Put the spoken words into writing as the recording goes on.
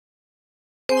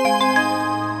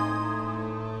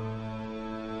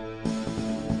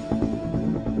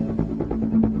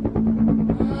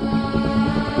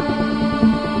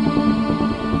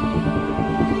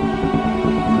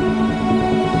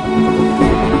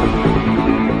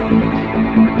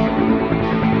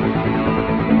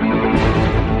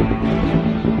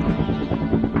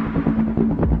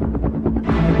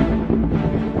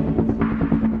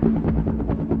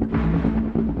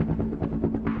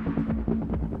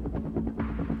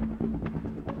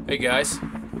Hey guys,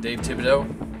 Dave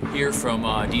Thibodeau here from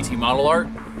DT Model Art.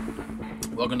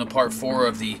 Welcome to part 4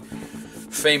 of the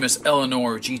famous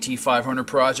Eleanor GT500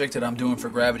 project that I'm doing for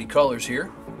Gravity Colors here.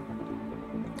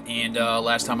 And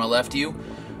last time I left you,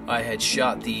 I had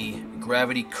shot the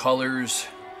Gravity Colors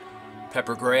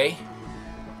Pepper Gray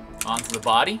onto the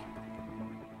body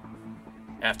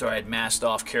after I had masked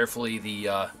off carefully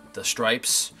the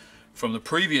stripes from the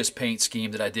previous paint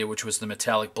scheme that I did, which was the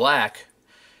metallic black.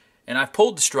 And I've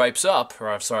pulled the stripes up, or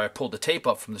I'm sorry, I pulled the tape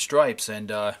up from the stripes,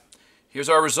 and here's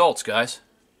our results, guys.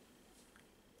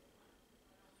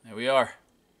 There we are.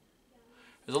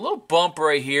 There's a little bump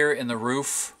right here in the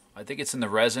roof. I think it's in the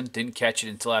resin. Didn't catch it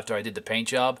until after I did the paint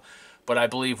job, but I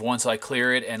believe once I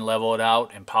clear it and level it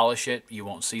out and polish it, you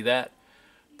won't see that.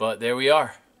 But there we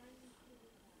are.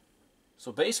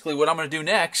 So basically what I'm going to do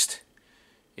next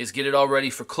is get it all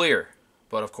ready for clear.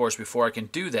 But of course, before I can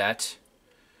do that,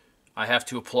 I have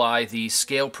to apply the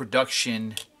Scale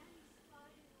Production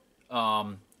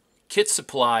kit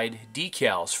supplied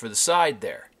decals for the side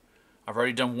there. I've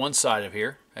already done one side of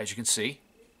here, as you can see.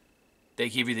 They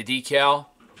give you the decal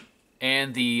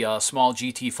and the small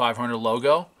GT500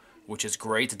 logo, which is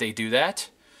great that they do that.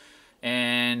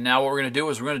 And now what we're going to do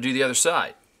is we're going to do the other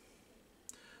side.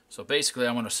 So basically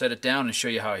I'm going to set it down and show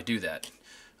you how I do that.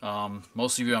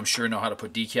 Most of you, I'm sure, know how to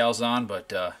put decals on,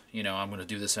 but you know, I'm going to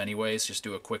do this anyways. Just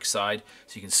do a quick side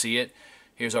so you can see it.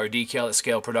 Here's our decal that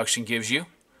Scale Production gives you,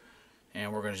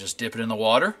 and we're going to just dip it in the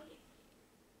water.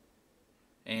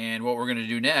 And what we're going to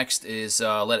do next is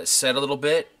let it set a little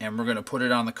bit, and we're going to put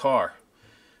it on the car.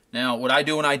 Now, what I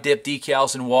do when I dip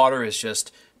decals in water is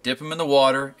just dip them in the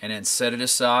water and then set it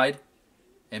aside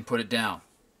and put it down.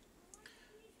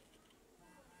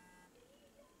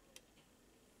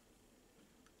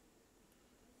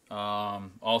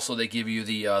 Also, they give you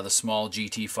the small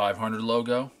GT500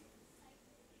 logo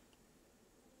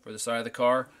for the side of the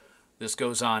car. This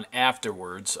goes on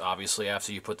afterwards, obviously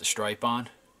after you put the stripe on.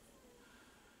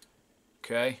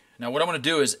 Okay, now what I'm going to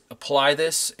do is apply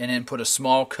this and then put a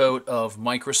small coat of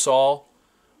microsol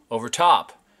over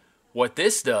top. What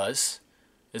this does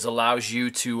is allows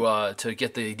you to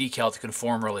get the decal to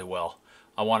conform really well.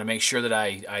 I want to make sure that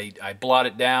I blot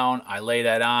it down, I lay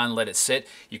that on, let it sit.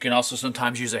 You can also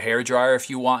sometimes use a hairdryer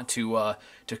if you want to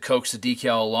coax the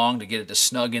decal along to get it to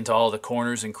snug into all the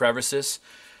corners and crevices.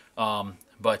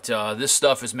 But this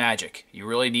stuff is magic. You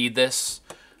really need this.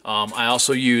 I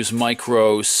also use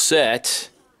Micro Set,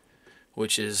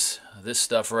 which is this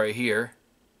stuff right here.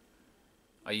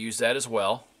 I use that as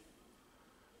well.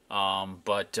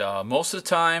 But most of the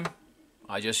time,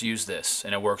 I just use this,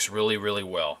 and it works really, really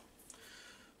well.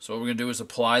 So what we're going to do is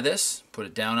apply this, put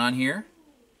it down on here.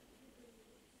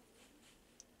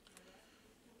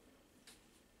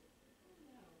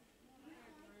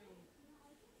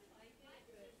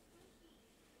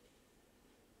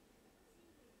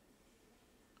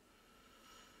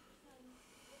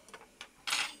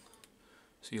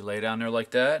 So you lay down there like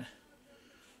that.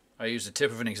 I use the tip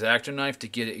of an X-Acto knife to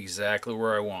get it exactly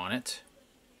where I want it.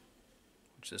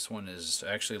 Which this one is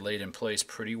actually laid in place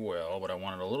pretty well, but I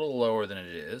want it a little lower than it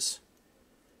is.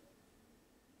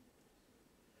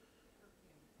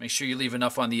 Make sure you leave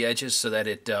enough on the edges so that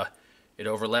it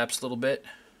overlaps a little bit.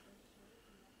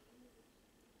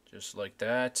 Just like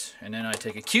that. And then I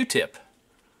take a Q-tip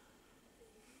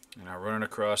and I run it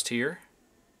across here.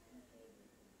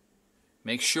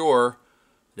 Make sure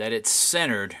that it's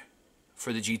centered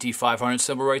for the GT500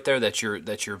 symbol right there, that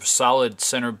your solid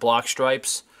centered block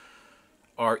stripes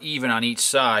are even on each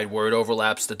side, where it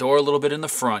overlaps the door a little bit in the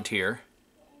front here,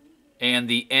 and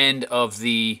the end of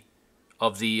the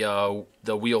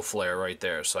wheel flare right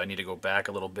there. So I need to go back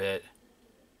a little bit,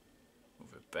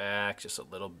 move it back just a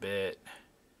little bit,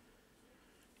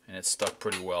 and it's stuck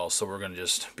pretty well. So we're going to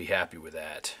just be happy with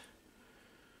that.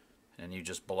 And you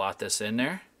just blot this in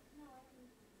there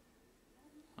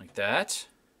like that.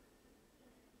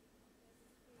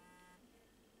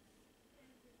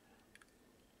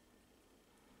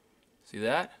 See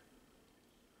that?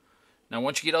 Now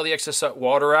once you get all the excess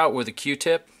water out with a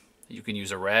Q-tip, you can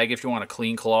use a rag if you want, a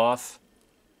clean cloth.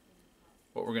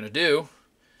 What we're going to do,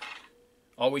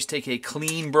 always take a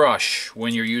clean brush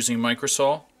when you're using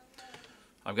microsol.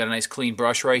 I've got a nice clean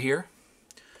brush right here,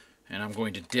 and I'm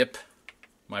going to dip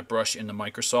my brush in the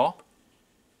microsol.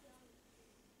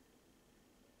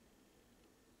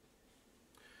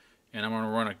 And I'm going to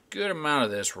run a good amount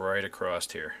of this right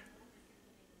across here.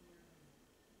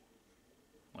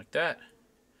 Like that.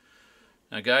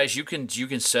 Now guys, you can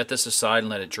set this aside and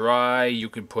let it dry. You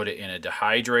can put it in a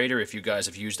dehydrator. If you guys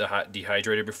have used a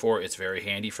dehydrator before, it's very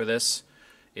handy for this.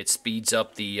 It speeds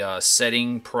up the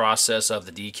setting process of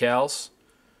the decals.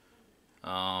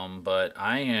 But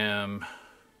I am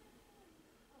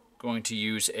going to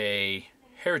use a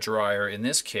hair dryer in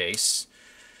this case.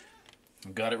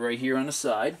 I've got it right here on the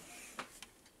side.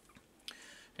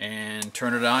 And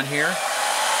turn it on here.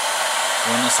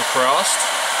 Run this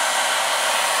across.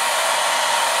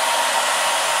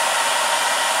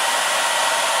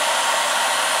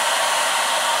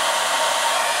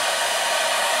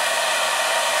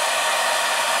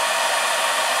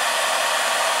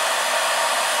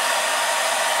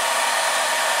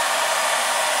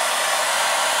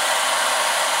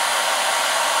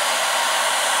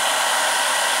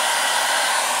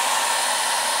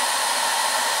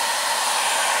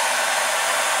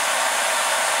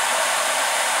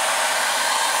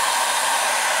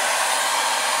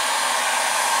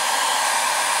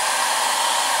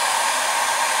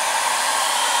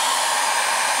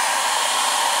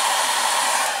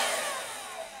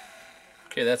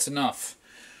 Okay, that's enough.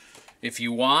 If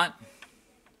you want,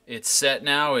 it's set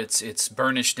now, it's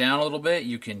burnished down a little bit,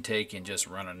 you can take and just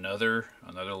run another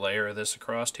layer of this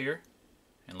across here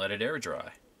and let it air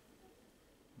dry.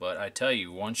 But I tell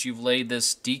you, once you've laid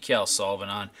this decal solvent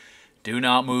on, do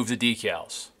not move the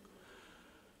decals.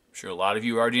 I'm sure a lot of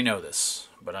you already know this,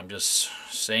 but I'm just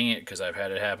saying it because I've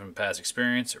had it happen in past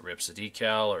experience. It rips the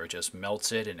decal or it just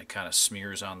melts it and it kind of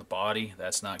smears on the body.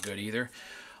 That's not good either.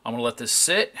 I'm going to let this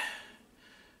sit.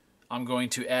 I'm going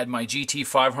to add my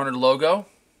GT500 logo,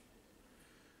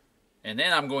 and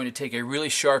then I'm going to take a really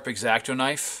sharp X-Acto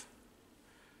knife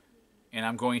and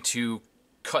I'm going to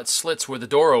cut slits where the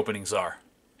door openings are,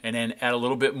 and then add a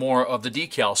little bit more of the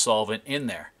decal solvent in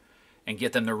there and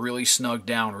get them to really snug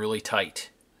down really tight.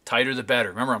 Tighter the better.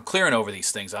 Remember, I'm clearing over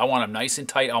these things. I want them nice and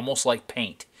tight, almost like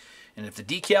paint. And if the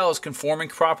decal is conforming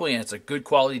properly and it's a good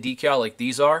quality decal like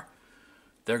these are,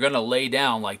 they're going to lay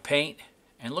down like paint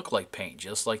and look like paint,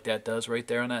 just like that does right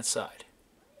there on that side.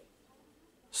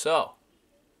 So,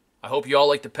 I hope you all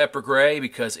like the pepper gray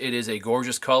because it is a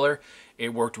gorgeous color.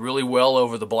 It worked really well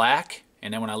over the black,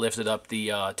 and then when I lifted up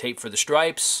the tape for the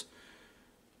stripes,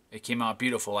 it came out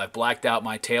beautiful. I blacked out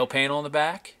my tail panel in the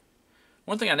back.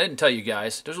 One thing I didn't tell you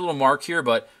guys, there's a little mark here,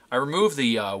 but I removed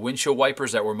the windshield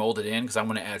wipers that were molded in because I'm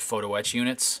going to add photo etch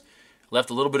units. Left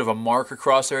a little bit of a mark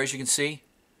across there, as you can see,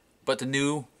 but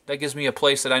that gives me a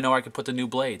place that I know I can put the new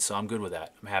blades, so I'm good with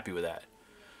that. I'm happy with that.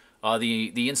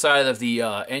 The inside of the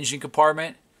engine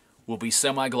compartment will be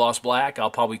semi-gloss black.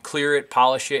 I'll probably clear it,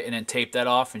 polish it, and then tape that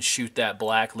off and shoot that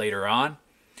black later on.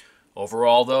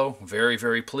 Overall, though, very,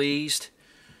 very pleased.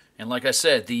 And like I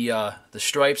said, the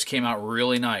stripes came out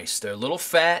really nice. They're a little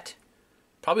fat,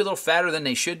 probably a little fatter than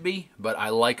they should be, but I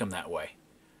like them that way.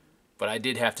 But I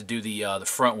did have to do the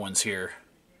front ones here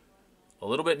a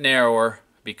little bit narrower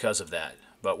because of that.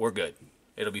 But we're good.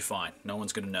 It'll be fine. No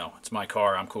one's going to know. It's my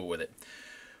car. I'm cool with it.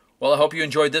 Well, I hope you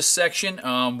enjoyed this section.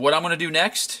 What I'm going to do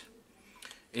next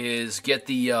is get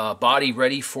the body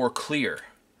ready for clear.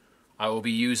 I will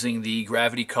be using the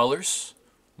Gravity Colors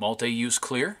multi-use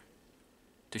clear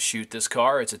to shoot this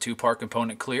car. It's a 2-part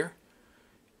component clear.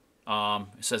 It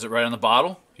says it right on the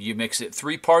bottle. You mix it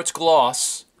 3 parts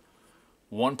gloss,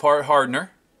 1 part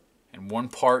hardener, and 1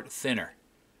 part thinner,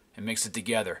 and mix it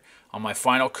together. On my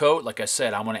final coat, like I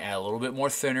said, I'm going to add a little bit more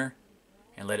thinner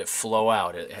and let it flow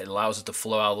out. It allows it to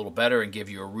flow out a little better and give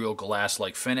you a real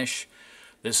glass-like finish.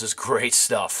 This is great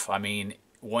stuff. I mean,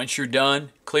 once you're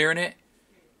done clearing it,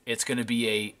 it's going to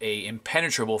be a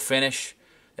impenetrable finish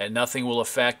that nothing will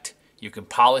affect. You can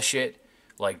polish it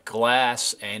like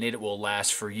glass, and it will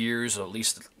last for years, or at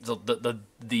least the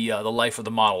life of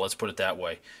the model. Let's put it that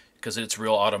way, because it's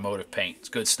real automotive paint. It's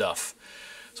good stuff.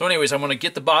 So, anyways, I'm going to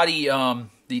get the body,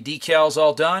 the decals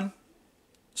all done,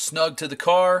 snug to the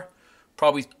car.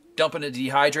 Probably dump it in the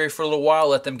dehydrator for a little while,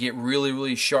 let them get really,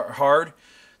 really hard.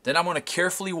 Then I'm going to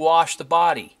carefully wash the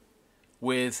body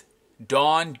with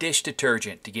Dawn dish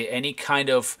detergent to get any kind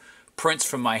of prints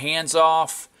from my hands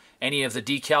off, any of the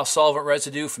decal solvent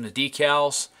residue from the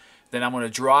decals. Then I'm going to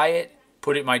dry it,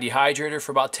 put it in my dehydrator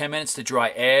for about 10 minutes to dry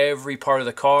every part of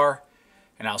the car,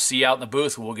 and I'll see you out in the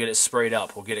booth. We'll get it sprayed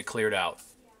up. We'll get it cleared out.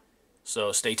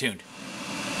 So stay tuned.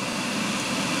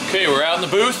 Okay, we're out in the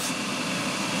booth.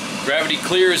 Gravity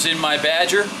Clear is in my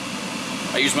Badger.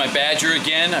 I use my Badger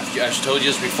again. I've told you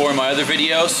this before in my other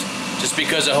videos, just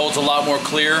because it holds a lot more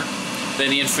clear than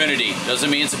the Infinity.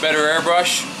 Doesn't mean it's a better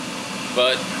airbrush,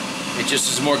 but it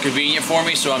just is more convenient for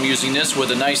me, so I'm using this with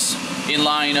a nice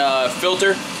inline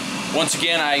filter. Once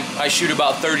again, I shoot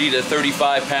about 30 to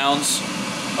 35 pounds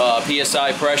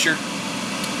PSI pressure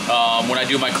when I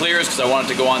do my clears, because I want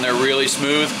it to go on there really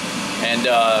smooth and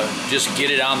just get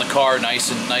it on the car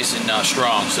nice and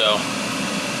strong. So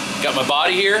got my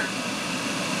body here.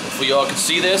 Hopefully y'all can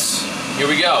see this. Here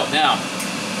we go. Now,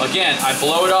 again, I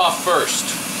blow it off first,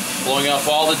 blowing off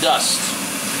all the dust,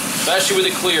 especially with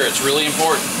the clear. It's really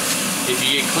important. If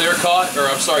you get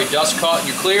dust caught in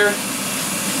your clear,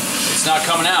 it's not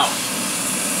coming out.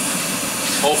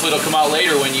 Hopefully it'll come out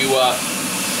later when you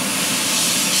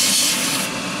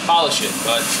polish it,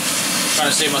 but I'm trying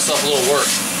to save myself a little work.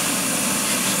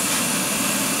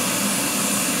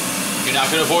 You're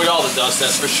not going to avoid all the dust,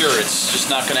 that's for sure. It's just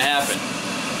not going to happen.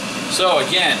 So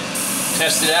again,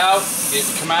 test it out, get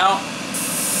it to come out,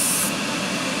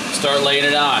 start laying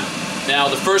it on. Now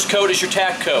the first coat is your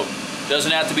tack coat.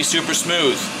 Doesn't have to be super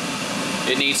smooth.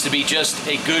 It needs to be just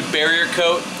a good barrier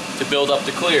coat to build up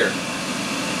the clear.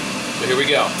 So here we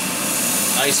go.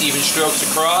 Nice even strokes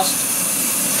across.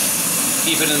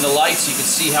 Keep it in the light so you can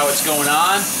see how it's going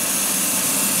on.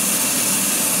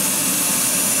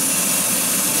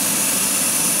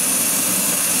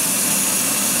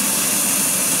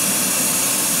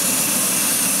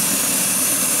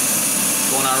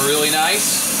 Going on really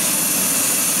nice.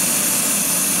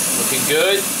 Looking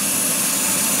good.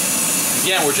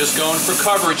 Again, we're just going for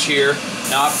coverage here,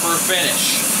 not for a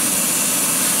finish.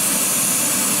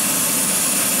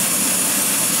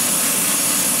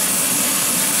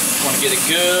 Want to get a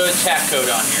good tack coat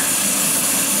on here.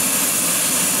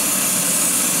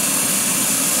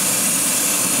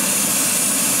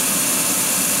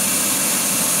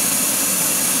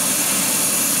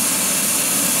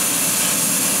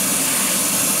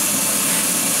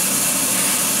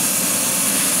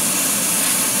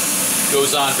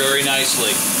 Goes on very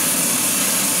nicely.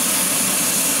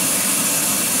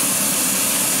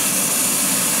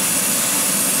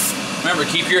 Remember,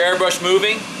 keep your airbrush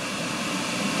moving.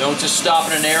 Don't just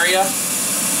stop in an area.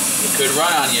 It could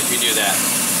run on you if you do that.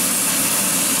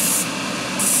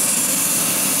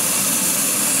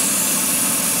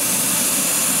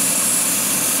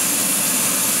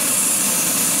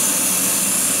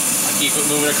 I keep it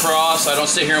moving across. I don't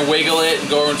sit here and wiggle it and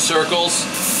go in circles.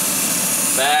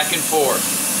 Back and forth.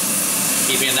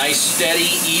 Keeping a nice, steady,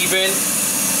 even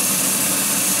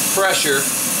pressure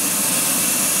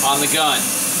on the gun.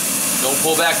 Don't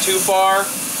pull back too far.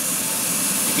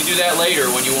 You can do that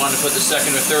later when you want to put the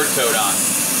second or third coat on.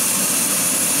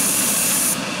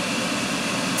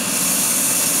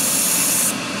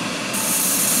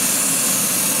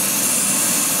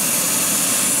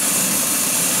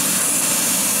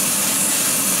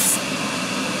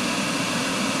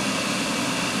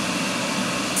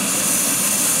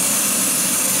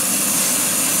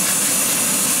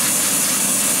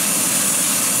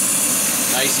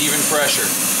 Nice even pressure.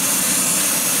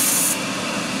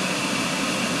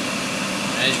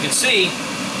 And as you can see,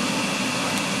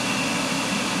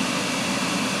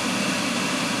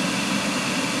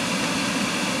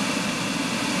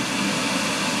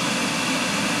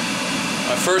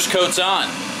 my first coat's on.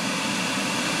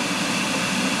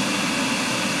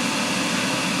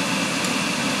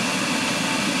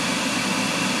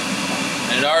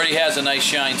 And it already has a nice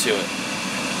shine to it.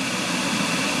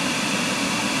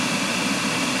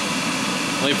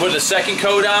 Let me put the second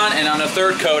coat on, and on the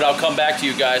third coat I'll come back to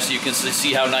you guys so you can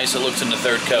see how nice it looks in the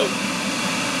third coat.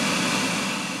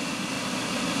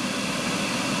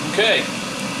 Okay.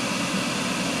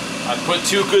 I put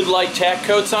two good light tack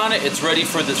coats on it. It's ready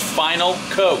for this final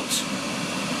coat.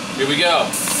 Here we go.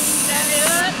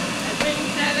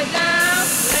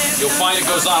 You'll find it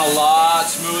goes on a lot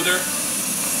smoother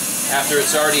after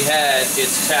it's already had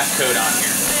its tack coat on here.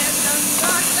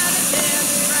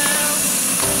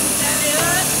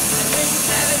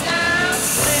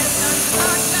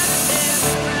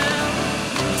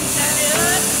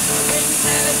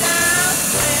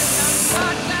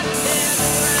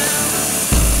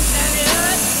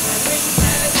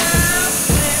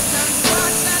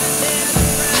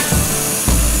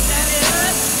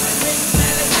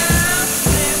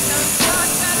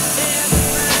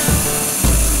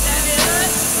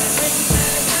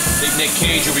 Nick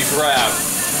Cage will be proud.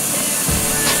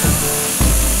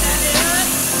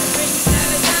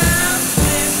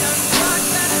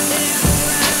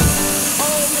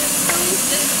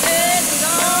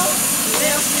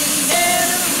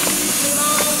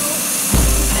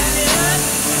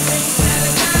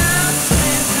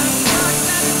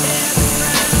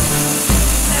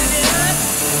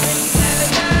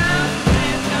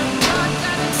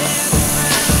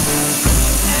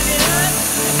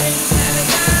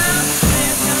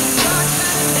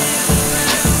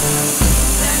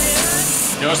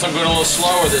 Notice I'm going a little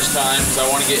slower this time because I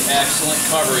want to get excellent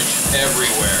coverage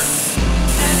everywhere.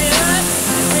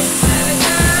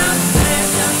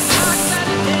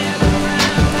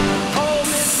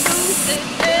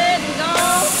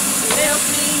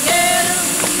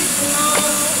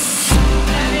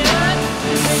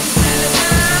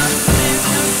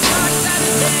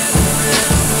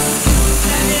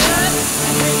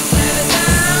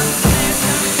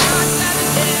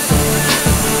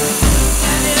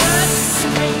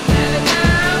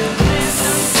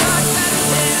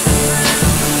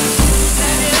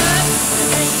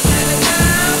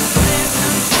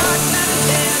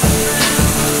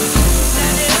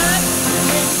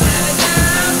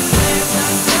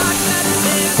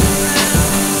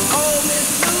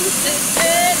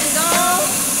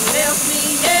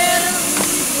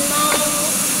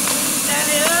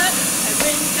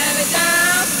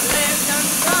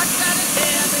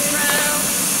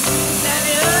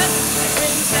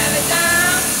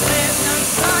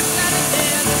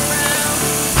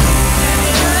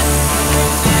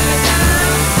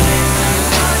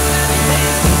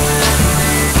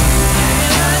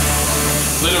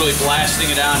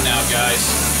 testing it out now, guys.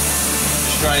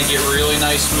 Just trying to get really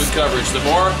nice smooth coverage. The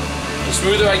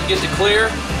smoother I can get the clear,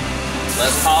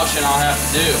 less polishing I'll have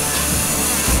to do.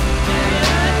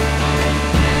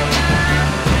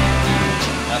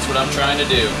 That's what I'm trying to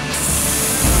do.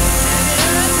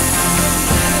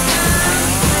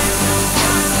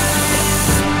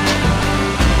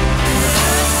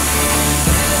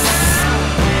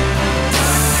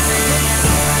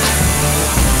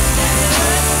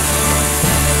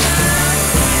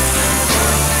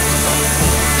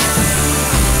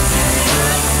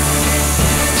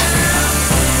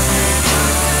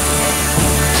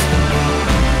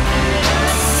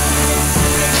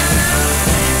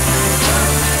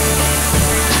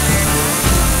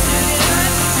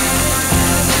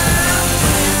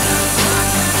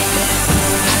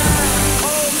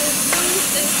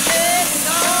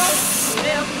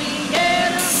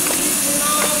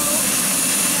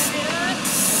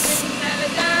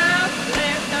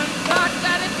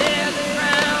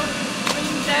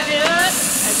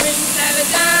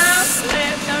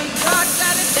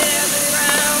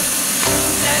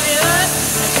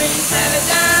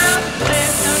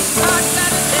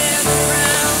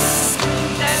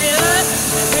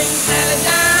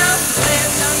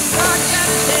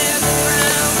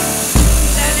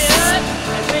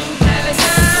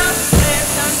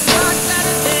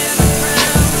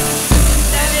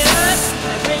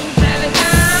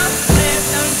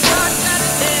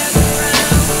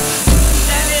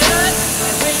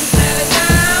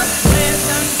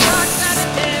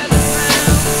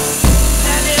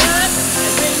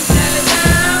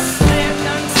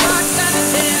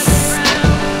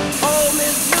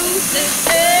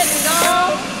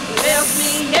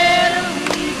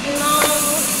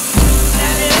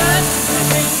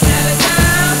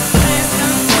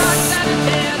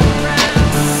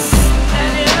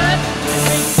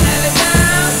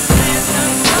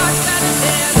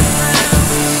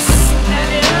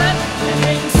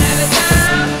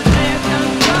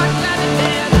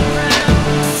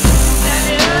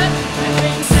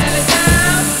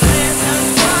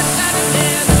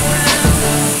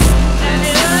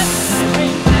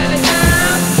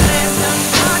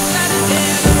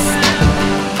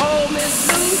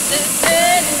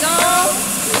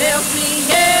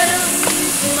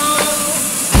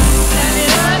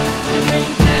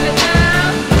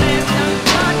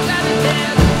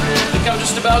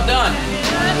 About done.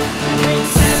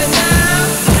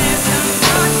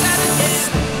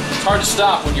 It's hard to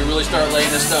stop when you really start laying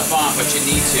this stuff on, but you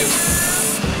need to.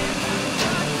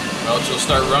 Or else you'll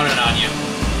start running on you.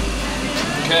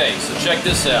 Okay, so check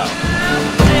this out.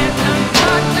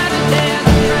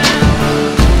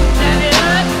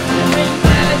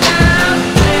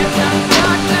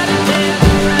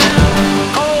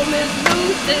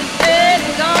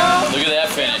 Look at that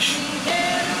finish.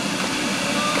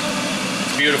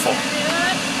 Beautiful.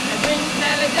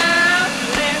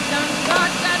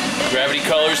 Gravity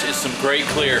Colors is some great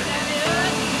clear.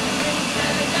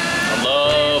 I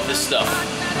love this stuff.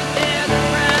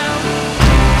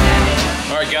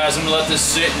 Alright guys, I'm going to let this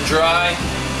sit and dry.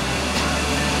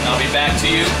 And I'll be back to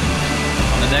you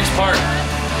on the next part.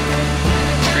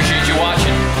 Appreciate you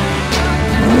watching.